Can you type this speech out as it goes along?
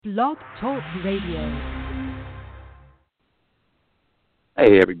Blog Talk Radio.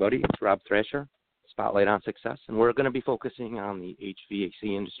 Hey everybody, it's Rob Thrasher, Spotlight on Success, and we're going to be focusing on the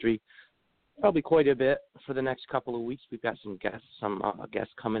HVAC industry probably quite a bit for the next couple of weeks. We've got some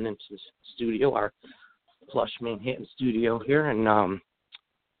guests coming into the studio, our plush Manhattan studio here, and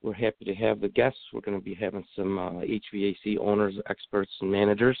we're happy to have the guests. We're going to be having some HVAC owners, experts, and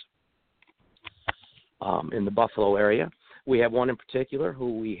managers in the Buffalo area. We have one in particular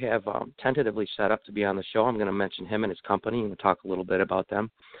who we have tentatively set up to be on the show. I'm going to mention him and his company and we'll talk a little bit about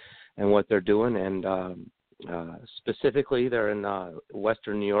them and what they're doing. And specifically, they're in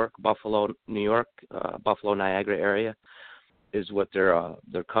Western New York, Buffalo, New York, Buffalo, Niagara area is what their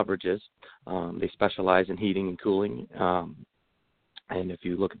coverage is. They specialize in heating and cooling. And if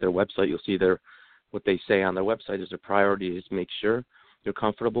you look at their website, you'll see what they say on their website is their priority is to make sure you're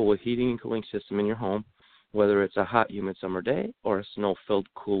comfortable with heating and cooling system in your home, whether it's a hot, humid summer day or a snow-filled,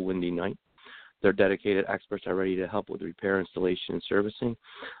 cool, windy night. Their dedicated experts are ready to help with repair, installation, and servicing.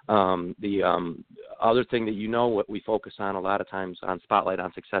 The other thing that what we focus on a lot of times on Spotlight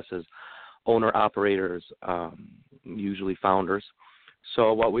on Success is owner-operators, usually founders.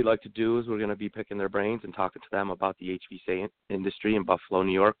 So what we like to do is we're going to be picking their brains and talking to them about the HVAC industry in Buffalo,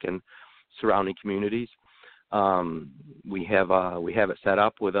 New York, and surrounding communities. We have it set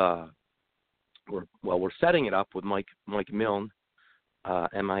up with we're setting it up with Mike Milne,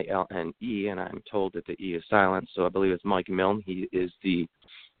 M-I-L-N-E, and I'm told that the E is silent, so I believe it's Mike Milne. He is the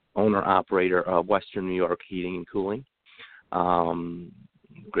owner-operator of Western New York Heating and Cooling.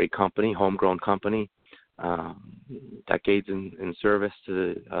 Great company, homegrown company, decades in service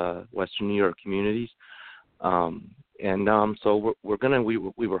to Western New York communities. So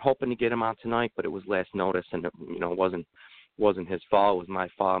we were hoping to get him on tonight, but it was last notice, and it wasn't his fault. It was my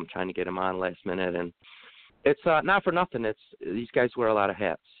fault. I'm trying to get him on last minute, and it's not for nothing. It's these guys wear a lot of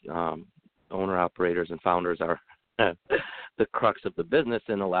hats. Owner operators and founders are the crux of the business,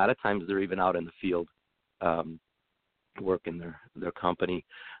 and a lot of times they're even out in the field working their company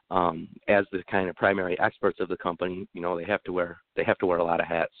as the kind of primary experts of the company. They have to wear a lot of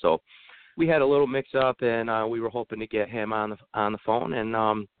hats. So we had a little mix up, and we were hoping to get him on the phone,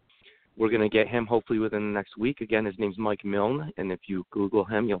 and we're going to get him hopefully within the next week. Again, his name's Mike Milne, and if you Google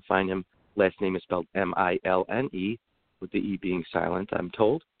him, you'll find him. Last name is spelled M-I-L-N-E, with the E being silent, I'm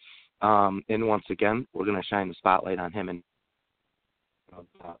told. And once again, we're going to shine the spotlight on him and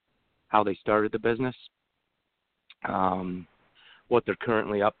how they started the business, what they're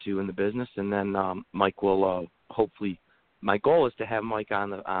currently up to in the business, and then Mike will hopefully. My goal is to have Mike on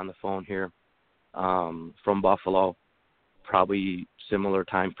the phone here from Buffalo, probably similar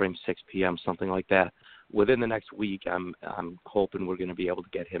time frame, 6 p.m., something like that. Within the next week, I'm hoping we're going to be able to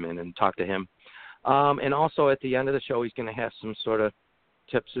get him in and talk to him. And also at the end of the show, he's going to have some sort of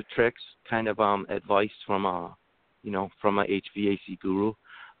tips or tricks, kind of advice from a HVAC guru.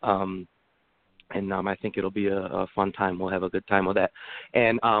 And I think it'll be a fun time. We'll have a good time with that.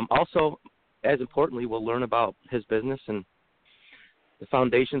 And also, as importantly, we'll learn about his business and the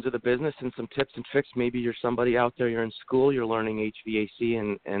foundations of the business and some tips and tricks. Maybe you're somebody out there, you're in school, you're learning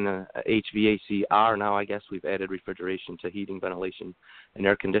HVAC and HVAC-R. Now I guess we've added refrigeration to heating, ventilation, and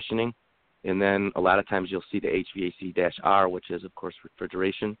air conditioning. And then a lot of times you'll see the HVAC-R, which is, of course,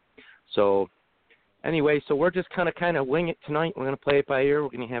 refrigeration. So anyway, so we're just kind of wing it tonight. We're going to play it by ear. We're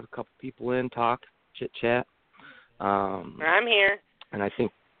going to have a couple people in, talk, chit-chat. I'm here. And I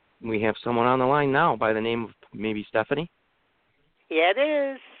think we have someone on the line now by the name of maybe Stphanie. Yeah, it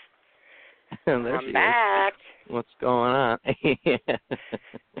is. There I'm back. What's going on?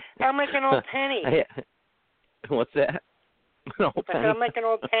 I'm like an old penny. What's that? I'm like an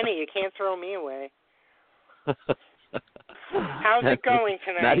old penny. You can't throw me away. How's it going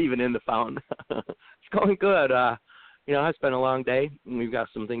tonight? Not even in the fountain. It's going good. I spent a long day. We've got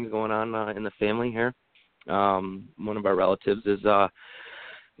some things going on in the family here. One of our relatives is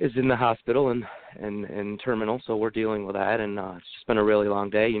in the hospital and terminal, so we're dealing with that, and it's just been a really long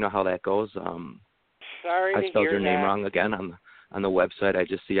day. You know how that goes. Sorry I to spelled hear your name that. wrong again on the website. I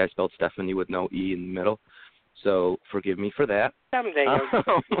just see I spelled Stphanie with no E in the middle, so forgive me for that. Someday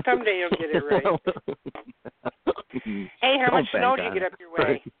you'll get it right. Hey, how much snow did you get up your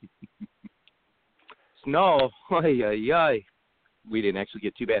way? Snow? We didn't actually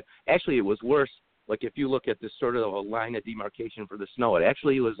get too bad. Actually, it was worse. Like if you look at this sort of a line of demarcation for the snow, it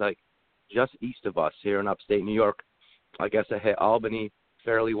actually was like just east of us here in upstate New York. I guess it hit Albany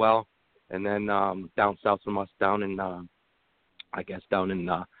fairly well, and then down south from us, down in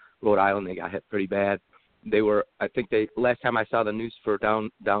Rhode Island, they got hit pretty bad. I think last time I saw the news for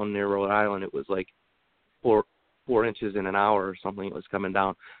down near Rhode Island, it was like 4 inches in an hour or something. It was coming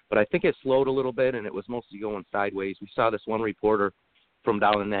down. But I think it slowed a little bit, and it was mostly going sideways. We saw this one reporter from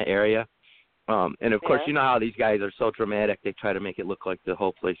down in that area. And, of course, you know how these guys are so dramatic. They try to make it look like the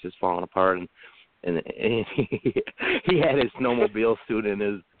whole place is falling apart. And he had his snowmobile suit and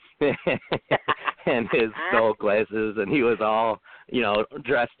his snow glasses, and he was all,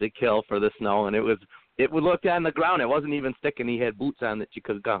 dressed to kill for the snow. And it would look on the ground. It wasn't even sticking. He had boots on that you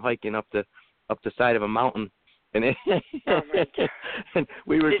could have gone hiking up the side of a mountain. And, and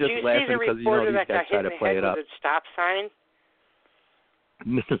we were just laughing because, these guys try to play it up. Did you see the reporter that got hit in the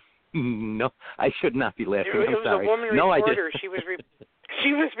head with a stop sign? No, I should not be laughing. It was sorry. a woman no, reporter. She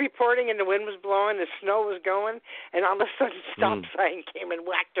was reporting, and the wind was blowing, the snow was going, and all of a sudden, stop sign came and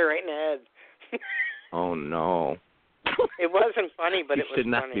whacked her right in the head. Oh no! It wasn't funny, but it was funny. You should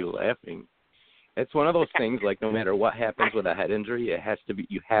not be laughing. It's one of those things. Like no matter what happens with a head injury, it has to be.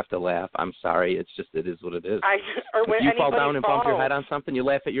 You have to laugh. I'm sorry. It is what it is. When you fall down and bump your head on something, you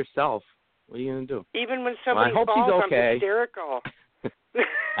laugh at yourself. What are you gonna do? Even when somebody I hope falls, she's okay. I'm hysterical.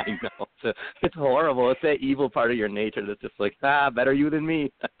 I know. It's horrible. It's that evil part of your nature that's just like, better you than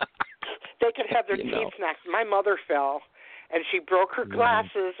me. They could have their teeth snapped. My mother fell, and she broke her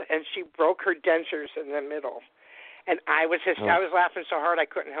glasses, and she broke her dentures in the middle. And I was laughing so hard I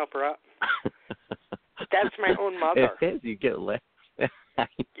couldn't help her up. That's my own mother. It is. You get laughed.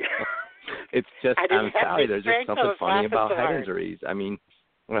 It's just, I'm sorry, there's just something funny about head injuries. I mean,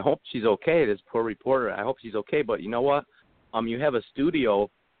 I hope she's okay, this poor reporter. I hope she's okay, but you know what? You have a studio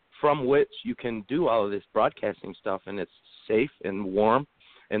from which you can do all of this broadcasting stuff, and it's safe and warm,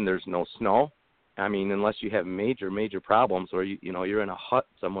 and there's no snow. I mean, unless you have major problems, or you're in a hut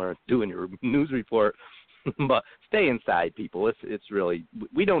somewhere doing your news report. But stay inside, people. It's really,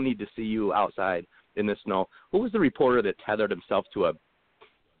 we don't need to see you outside in the snow. Who was the reporter that tethered himself to a?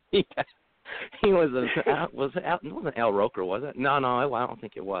 He was it wasn't Al Roker, was it? No, I don't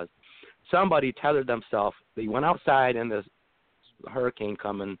think it was. Somebody tethered themselves. They went outside in this hurricane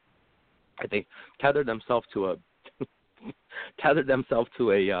coming. I think tethered themselves to a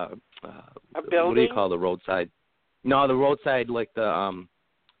building? What do you call the roadside? No, the roadside, like the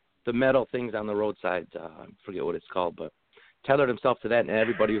metal things on the roadside. I forget what it's called, but tethered himself to that, and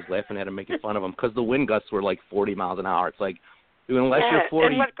everybody was laughing at him, making fun of him because the wind gusts were like 40 miles an hour. It's like, unless you're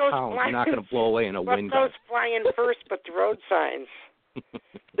 40 pounds, you're not going to blow away in a wind gust. What goes flying first but the road signs?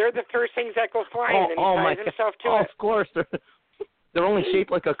 They're the first things that go flying, and he ties himself to it. Of course. They're only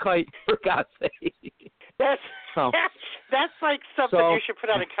shaped like a kite, for God's sake. That's like something you should put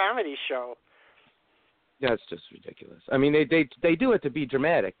on a comedy show. That's just ridiculous. I mean, they do it to be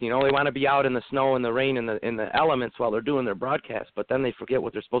dramatic. They want to be out in the snow and the rain and the elements while they're doing their broadcast, but then they forget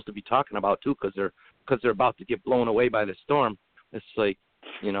what they're supposed to be talking about too, because they're about to get blown away by the storm. It's like,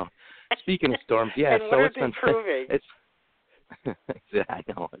 speaking of storms, yeah. And so what it's are they proving? I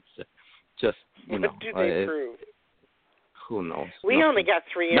know. It's just What do they prove? Who knows? We only got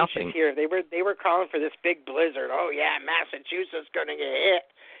 3 Nothing. inches here. They were calling for this big blizzard. Oh yeah, Massachusetts going to get hit.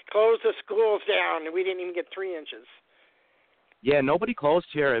 Close the schools down, and we didn't even get 3 inches. Yeah, nobody closed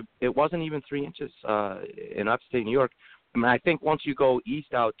here. It wasn't even 3 inches in upstate New York. I mean, I think once you go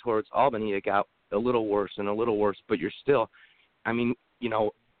east out towards Albany, it got a little worse, but you're still, I mean,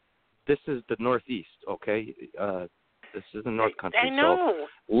 this is the Northeast, okay? This is the North Country. I know.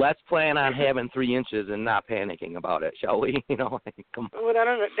 So let's plan on having 3 inches and not panicking about it, shall we? Come on. Well, I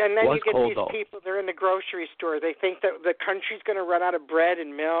don't know. And then you get cold, these though. people, they're in the grocery store. They think that the country's going to run out of bread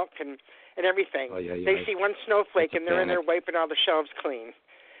and milk and everything. Oh, yeah, they see one snowflake, and they're in there wiping all the shelves clean.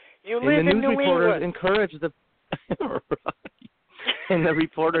 You and live the in news New reporters England. encourage the and the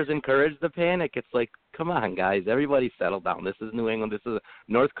reporters encourage the panic. It's like, come on, guys, everybody settle down. This is New England. This is the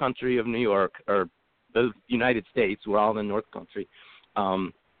North Country of New York, or the United States. We're all in the North Country.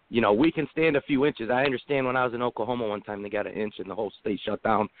 We can stand a few inches. I understand when I was in Oklahoma one time, they got an inch and the whole state shut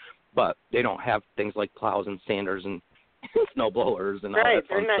down, but they don't have things like plows and sanders and snow blowers and all that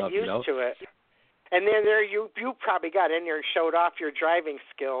fun stuff. Right, they're not used to it. And then you probably got in there and showed off your driving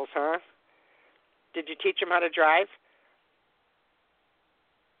skills, huh? Did you teach them how to drive?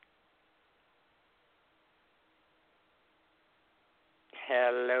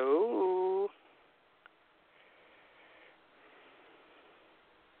 Hello?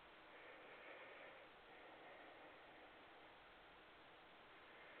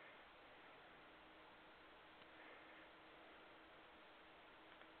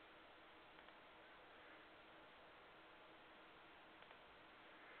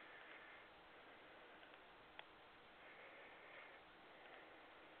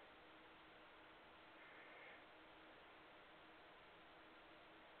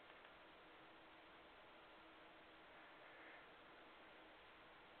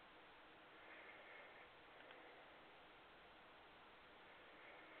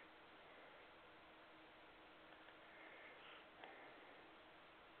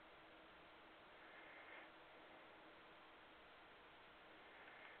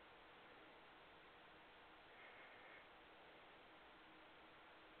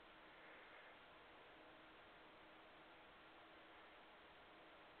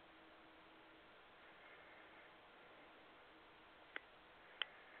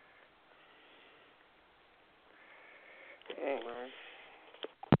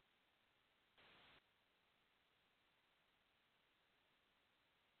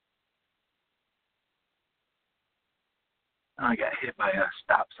 I got hit by a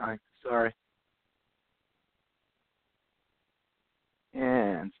stop sign. Sorry.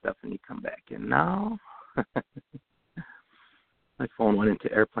 And Stephanie, come back in now. My phone went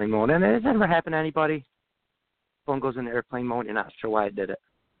into airplane mode. And has that ever happened to anybody? Phone goes into airplane mode. You're not sure why I did it.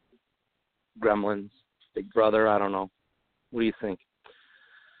 Gremlins, Big Brother, I don't know. What do you think?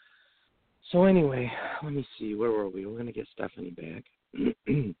 So anyway, let me see. Where were we? We're going to get Stephanie back.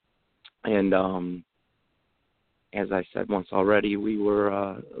 And as I said once already, we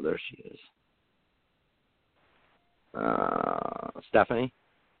were, there she is. Stephanie?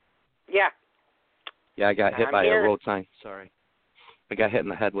 Yeah. Yeah, I got hit by here. a road sign. Sorry. I got hit in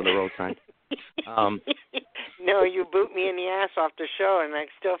the head with a road sign. No, you boot me in the ass off the show, and I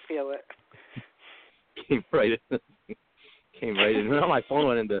still feel it. Came right in. No, my phone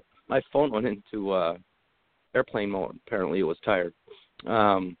went into airplane mode. Apparently, it was tired.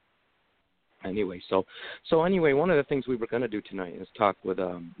 Anyway, so anyway, one of the things we were going to do tonight is talk with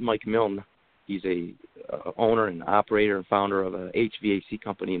Mike Milne. He's a owner and operator and founder of a HVAC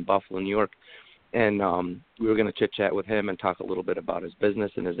company in Buffalo, New York. And we were going to chit-chat with him and talk a little bit about his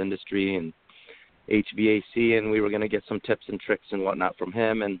business and his industry and HVAC, and we were going to get some tips and tricks and whatnot from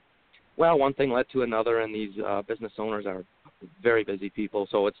him. And, well, one thing led to another, and these business owners are very busy people,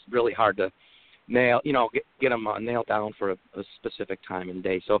 so it's really hard to get them nailed down for a specific time and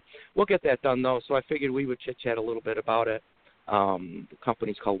day. So we'll get that done, though. So I figured we would chit-chat a little bit about it. The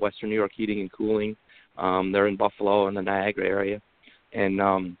company's called Western New York Heating and Cooling. They're in Buffalo in the Niagara area. And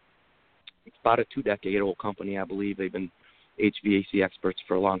it's about a 2-decade-old company, I believe. They've been HVAC experts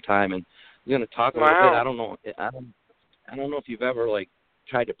for a long time. And we're going to talk a little bit. I don't know if you've ever,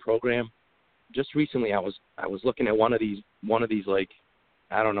 tried to program. Just recently I was looking at one of these little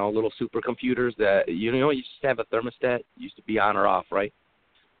supercomputers that, you used to have a thermostat, used to be on or off, right?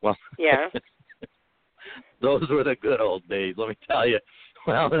 Well, yeah. Those were the good old days, let me tell you.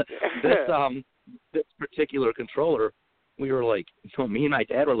 Well, this particular controller, we were me and my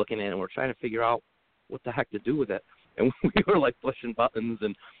dad were looking at it, and we're trying to figure out what the heck to do with it. And we were pushing buttons,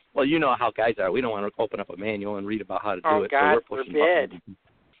 and, well, you know how guys are. We don't want to open up a manual and read about how to do it. God, so we're pushing buttons.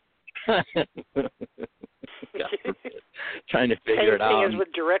 God, trying to figure it out. Same thing as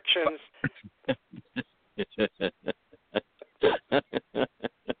with directions.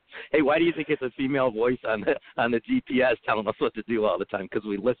 Hey, why do you think it's a female voice on the GPS telling us what to do all the time? Because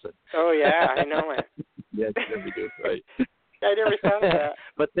we listen. Oh, yeah, I know it. Yes, we do, right. I never thought of that.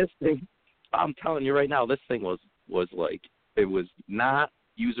 But this thing, I'm telling you right now, this thing was it was not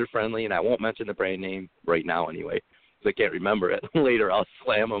user-friendly, and I won't mention the brand name right now anyway, because I can't remember it. Later I'll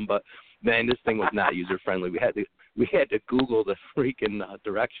slam them, but, man, this thing was not user-friendly. We had to Google the freaking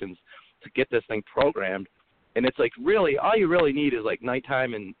directions to get this thing programmed. And it's really, all you really need is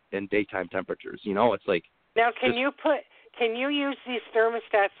nighttime and daytime temperatures. It's Now, can you use these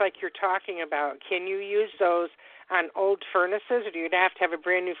thermostats like you're talking about? Can you use those on old furnaces, or do you have to have a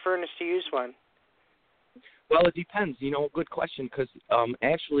brand new furnace to use one? Well, it depends. Good question, because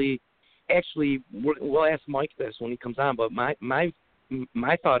actually, we'll ask Mike this when he comes on. But my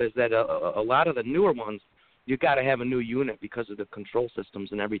thought is that a lot of the newer ones, you got to have a new unit because of the control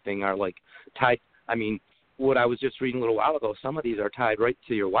systems and everything are tied. I mean, what I was just reading a little while ago, some of these are tied right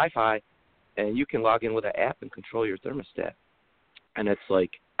to your Wi-Fi, and you can log in with an app and control your thermostat. And it's I've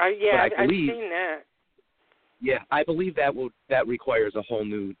seen that. Yeah, I believe that requires a whole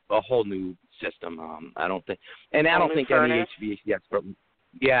new system. I don't think any HVAC expert.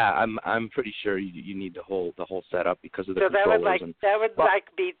 Yeah, I'm pretty sure you need the whole setup because of the controllers. That would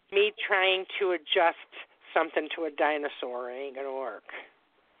be me trying to adjust something to a dinosaur. It ain't gonna work.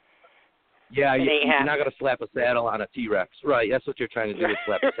 Yeah, you're not going to slap a saddle on a T-Rex. Right, that's what you're trying to do is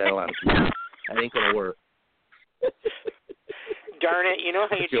slap a saddle on a T-Rex. That ain't going to work. Darn it, you know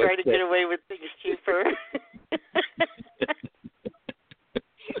how you try to get away with things cheaper?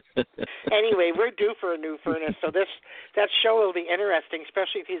 Anyway, we're due for a new furnace, so that show will be interesting,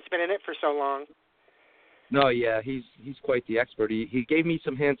 especially if he's been in it for so long. No, yeah, he's quite the expert. He gave me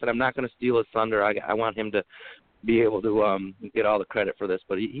some hints, and I'm not going to steal his thunder. I want him to be able to get all the credit for this,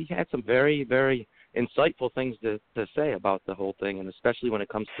 but he had some very, very insightful things to say about the whole thing, and especially when it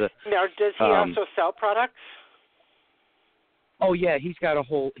comes to. Now, does he also sell products? Oh yeah, he's got a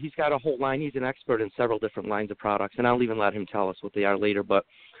whole line. He's an expert in several different lines of products, and I'll even let him tell us what they are later. But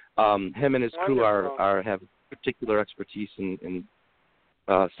him and his crew have particular expertise in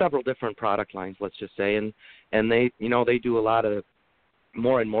several different product lines, let's just say, and they do a lot of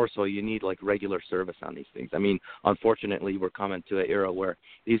more and more so, you need like regular service on these things. I mean, unfortunately, we're coming to an era where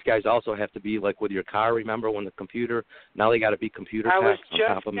these guys also have to be like with your car. Remember when the computer? Now they got to be computer techs on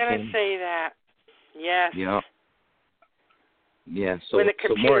top of them. I was just going to say that. Yes. Yeah. Yeah. So when the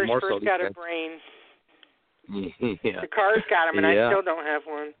computers more first so got guys, a brain. Yeah. The car's got them, and I still don't have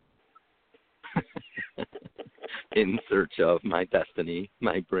one. In search of my destiny,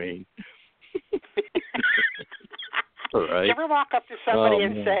 my brain. All right. Did you ever walk up to somebody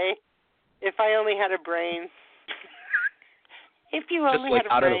and say, "If I only had a brain"? If you just only like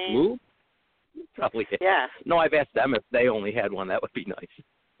had a out brain. Of the blue? Probably. Yeah. No, I've asked them if they only had one. That would be nice.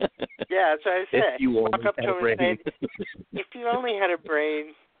 Yeah, that's what I said. If you walk only up had to a him brain. and say, "If you only had a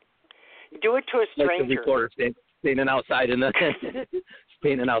brain." Do it to a stranger. Like the reporter standing outside in the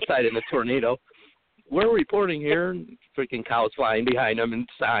tornado. We're reporting here, and freaking cows flying behind them, and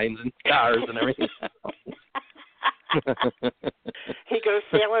signs and cars and everything. He goes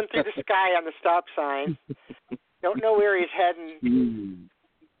sailing through the sky on the stop sign. Don't know where he's heading.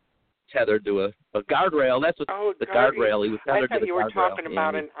 Tethered to a guardrail. That's what the guardrail. He was tethered to the guardrail. I thought you were talking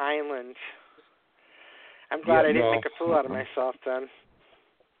about an island. I'm glad I didn't make a fool out of myself then.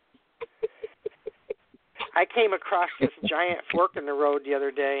 I came across this giant fork in the road the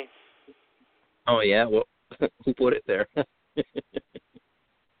other day. Oh, yeah? Well, who put it there? It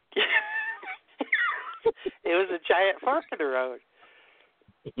was a giant fork in the road.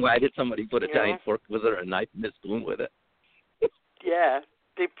 Why did somebody put a giant fork? Was there a knife and a spoon with it? Yeah.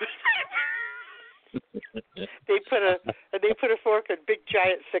 They put a fork, a big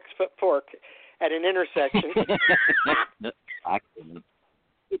giant 6-foot fork at an intersection. Excellent.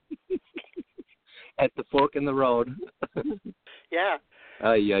 At the fork in the road. Yeah.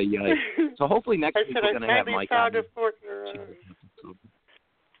 So hopefully next week we're going to have Mike on. A fork in the road.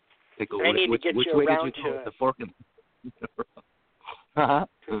 I need to get you around to it. The fork in the road. Uh-huh.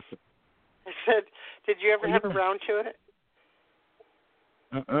 I said, did you ever have a round to it?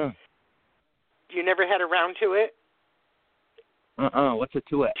 You never had a round to it? What's a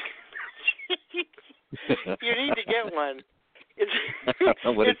to it? You need to get one.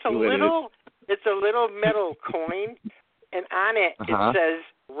 It's a little metal coin, and on it it says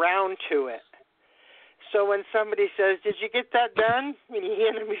round to it. So when somebody says, "Did you get that done?" and you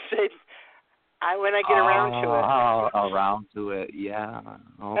hand them, you say, when I get around to it. Oh, around to it, yeah.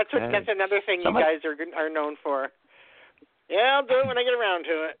 Okay. That's another thing you guys are known for. Yeah, I'll do it when I get around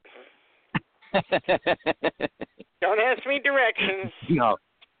to it. Don't ask me directions. No.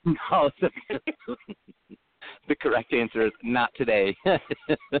 The correct answer is not today. Yes,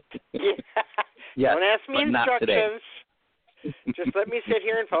 don't ask me instructions. Just let me sit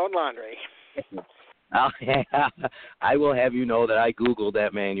here and fold laundry. I will have you know that I Googled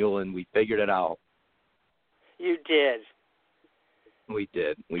that manual and we figured it out. You did? We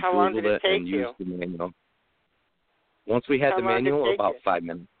did. We How Googled long did it take and you? used the manual. Once we had the manual, about 5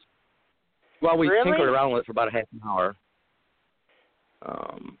 minutes. Well, we tinkered around with it for about a half an hour,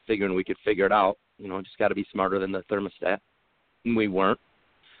 figuring we could figure it out. Just got to be smarter than the thermostat. And we weren't.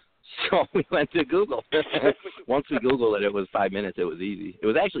 So we went to Google. Once we Googled it, it was 5 minutes. It was easy. It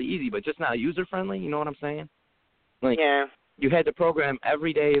was actually easy, but just not user-friendly. You know what I'm saying? Yeah. You had to program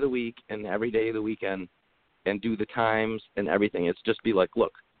every day of the week and every day of the weekend and do the times and everything. It's just be like,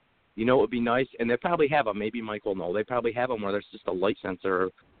 look, it would be nice. And they probably have them. Maybe Mike will know. They probably have them where there's just a light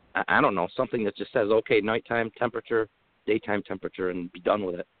sensor. I don't know, something that just says, okay, nighttime temperature, daytime temperature, and be done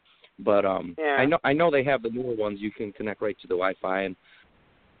with it. But I know they have the newer ones. You can connect right to the Wi-Fi and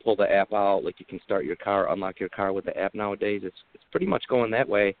pull the app out. Like you can start your car, unlock your car with the app nowadays. It's pretty much going that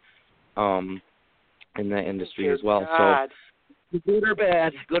way in the industry as well. God. So good or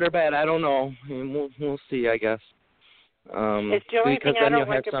bad, I don't know. I mean, we'll see, I guess. It's the only thing I don't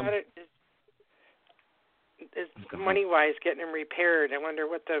like about it is money-wise getting them repaired. I wonder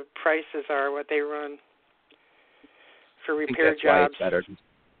what the prices are, what they run for repair jobs. Why it's better.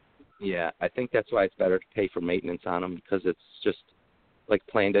 Yeah, I think that's why it's better to pay for maintenance on them because it's just like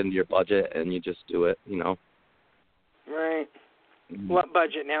planned into your budget and you just do it, Right. What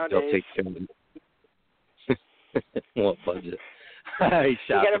budget nowadays? They'll take care of it. What budget? You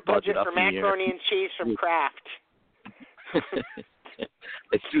got a budget for macaroni and cheese from Kraft.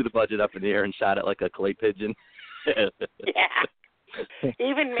 They threw the budget up in the air and shot it like a clay pigeon. Yeah.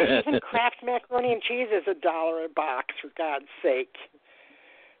 Even Kraft macaroni and cheese is $1 a box, for God's sake.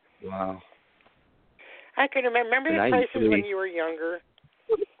 Wow. I can remember the prices when you were younger.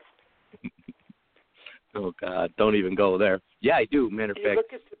 Oh, God, don't even go there. Yeah, I do. Matter of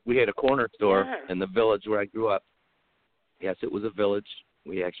fact, we had a corner store in the village where I grew up. Yes, it was a village.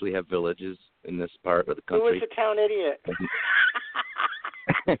 We actually have villages in this part of the country. Who was the town idiot?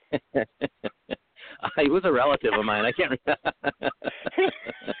 He was a relative of mine. I can't remember.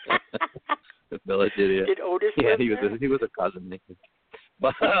 The village idiot. Did Otis Yeah, live he there? was a cousin.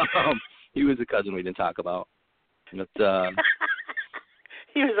 But he was a cousin we didn't talk about. But,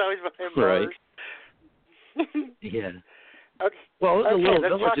 he was always behind bars. Right. Yeah. Okay. Well, it was a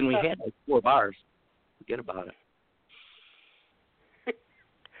little village, and we about... had like 4 bars. Forget about it.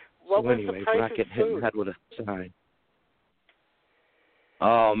 What so was anyway, the we're price not of getting hit in food? the head with a sign.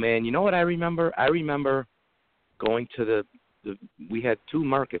 Oh, man, you know what I remember? I remember going to we had 2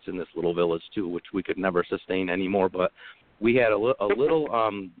 markets in this little village, too, which we could never sustain anymore, but we had a little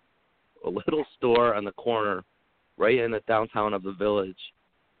store on the corner right in the downtown of the village,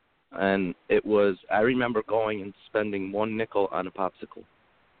 and I remember going and spending 1 nickel on a popsicle.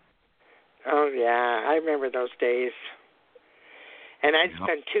 Oh, yeah, I remember those days. And I'd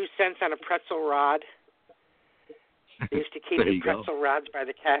spend 2 cents on a pretzel rod. They used to keep the pretzel rods by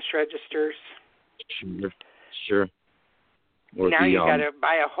the cash registers. Sure. Or now you got to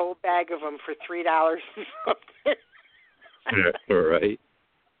buy a whole bag of them for $3 and something. Right.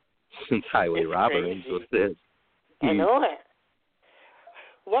 Since highway It's robbery, so it is. I know it.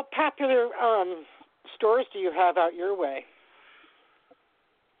 What popular stores do you have out your way?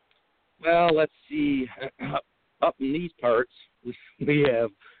 Well, let's see. Up in these parts, we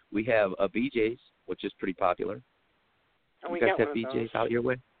have a BJ's, which is pretty popular. Oh, we you guys got have one of BJ's those. out your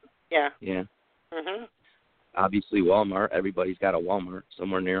way? Yeah. Yeah. Mhm. Obviously, Walmart. Everybody's got a Walmart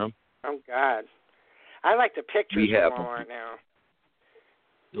somewhere near them. Oh God, I like the pictures We have of Walmart now.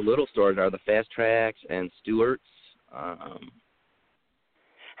 The little stores are the Fast Tracks and Stewart's. How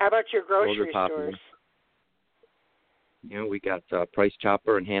about your grocery those are popular. stores? You know, we got Price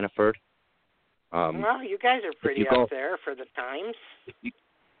Chopper in Hannaford. Well, you guys are pretty up there for the times.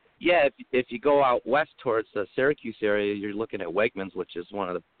 If you go out west towards the Syracuse area, you're looking at Wegmans, which is one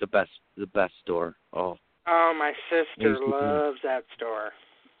of the best store. Oh, my sister loves that store.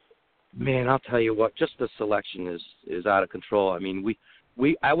 Man, I'll tell you what, just the selection is out of control. I mean,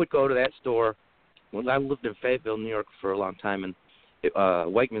 I would go to that store when I lived in Fayetteville, New York for a long time, and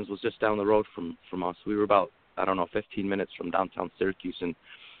Wegmans was just down the road from us. We were about 15 minutes from downtown Syracuse, and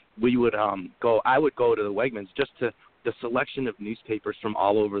we would I would go to the Wegmans just to the selection of newspapers from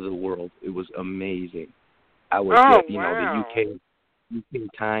all over the world. It was amazing. I would get, wow. the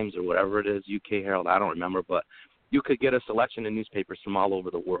UK Times or whatever it is, UK Herald, I don't remember, but you could get a selection of newspapers from all over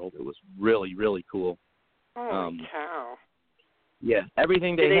the world. It was really, really cool. Holy cow. Yeah,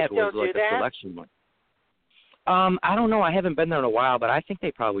 everything they had was like a selection one. I don't know. I haven't been there in a while, but I think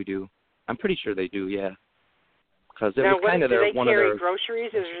they probably do. I'm pretty sure they do, yeah. Because it was kind of their one of their. Do they carry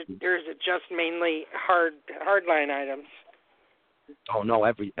groceries, or is it just mainly hardline items? Oh no,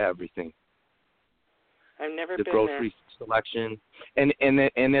 everything. I've never been there. The grocery selection, and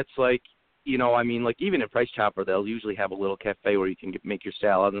it's like, like even in Price Chopper, they'll usually have a little cafe where you can make your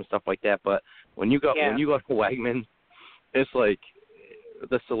salad and stuff like that. But when you go to Wegmans, it's like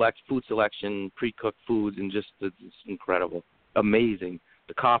the food selection, pre-cooked foods, and just it's incredible, amazing.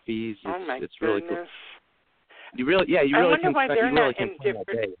 The coffees, it's really cool. You really can spend that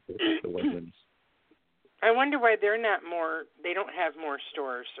day at the Wegmans. I wonder why they don't have more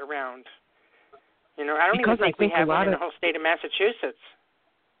stores around. I don't even think we have one in the whole state of Massachusetts.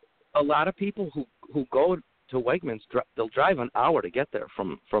 A lot of people who go to Wegmans, they'll drive an hour to get there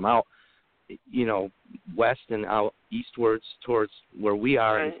from out, west and out eastwards towards where we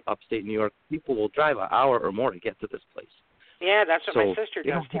are in upstate New York. People will drive an hour or more to get to this place. Yeah, that's what my sister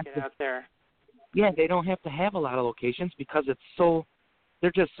does to get out there. Yeah, they don't have to have a lot of locations because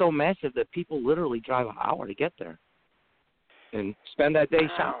they're just so massive that people literally drive an hour to get there and spend that day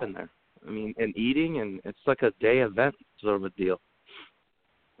shopping there. I mean, and eating, and it's like a day event sort of a deal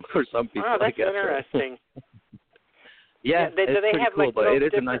for some people. Oh, that's interesting. Do they have cool, like little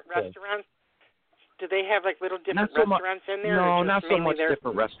different nice restaurants? Do they have like little different restaurants in there? No, not so much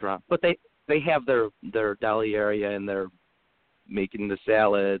different restaurants, but they have their deli area, and they're making the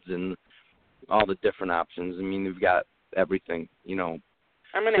salads and all the different options. I mean, they've got everything, I'm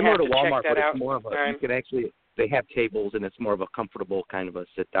going to have to Walmart, check that out. It's more of you can actually, they have tables, and it's more of a comfortable kind of a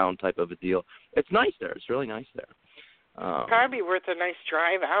sit-down type of a deal. It's nice there. It's really nice there. Probably be worth a nice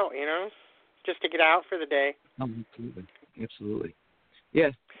drive out, just to get out for the day. Absolutely.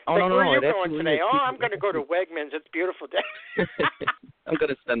 Yeah. Where are you going today? I'm going to go to Wegmans. It's a beautiful day. I'm going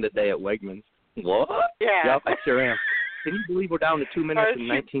to spend the day at Wegmans. What? Yeah. Yep, I sure am. Can you believe we're down to 2 minutes and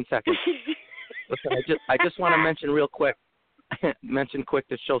 19 seconds? Listen, I just want to mention real quick.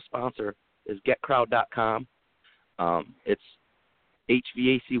 The show sponsor is GetCrowd.com. It's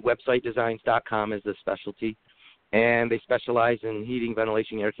HVAC website designs.com is the specialty. and they specialize in heating,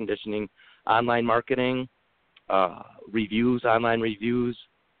 ventilation, air conditioning, online marketing, reviews, online reviews.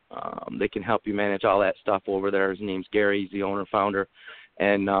 They can help you manage all that stuff over there. His name's Gary. He's the owner, founder.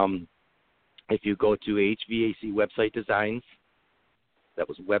 And if you go to HVAC Website Designs, that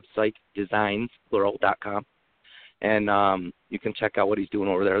was websitedesigns, plural.com, and you can check out what he's doing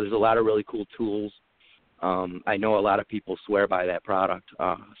over there. There's a lot of really cool tools. I know a lot of people swear by that product.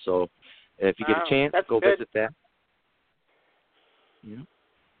 So if you get a chance, go visit that. Yeah.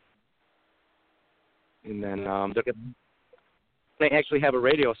 And then they actually have a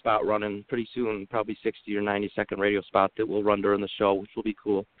radio spot running pretty soon, probably 60 or 90-second radio spot that will run during the show, which will be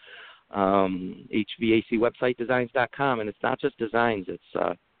cool. HVACwebsitedesigns.com, and it's not just designs. It's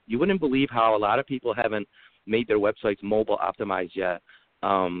you wouldn't believe how a lot of people haven't made their websites mobile optimized yet.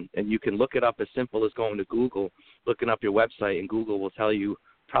 And you can look it up as simple as going to Google, looking up your website, and Google will tell you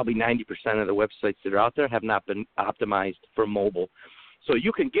probably 90% of the websites that are out there have not been optimized for mobile. So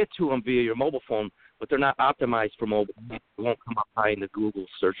you can get to them via your mobile phone, but they're not optimized for mobile. They won't come up high in the Google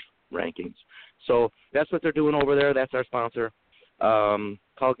search rankings. So that's what they're doing over there. That's our sponsor.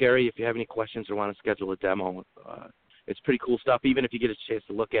 Call Gary if you have any questions or want to schedule a demo. It's pretty cool stuff. Even if you get a chance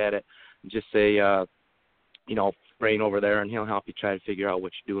to look at it, just say, Brain over there, and he'll help you try to figure out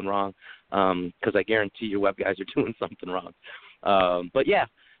what you're doing wrong, because I guarantee your web guys are doing something wrong. But, yeah,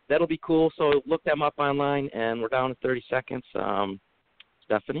 that'll be cool. So look them up online, and we're down to 30 seconds.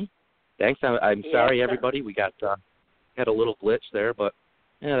 Stphanie, thanks. I'm sorry, everybody. We had a little glitch there, but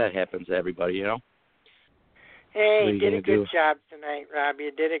that happens to everybody, you know. Hey, you did a good job tonight, Rob.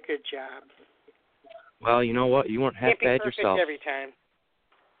 You did a good job. Well, you know what? You weren't half bad yourself. Every time.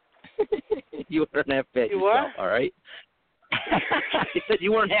 You weren't half bad yourself, what? All right? I said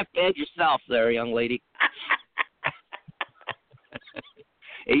you weren't half bad yourself there, young lady.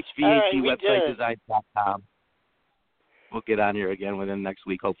 HVACwebsitedesigns.com. We'll get on here again within next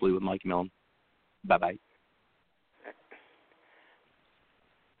week, hopefully with Mike Milne. Bye-bye.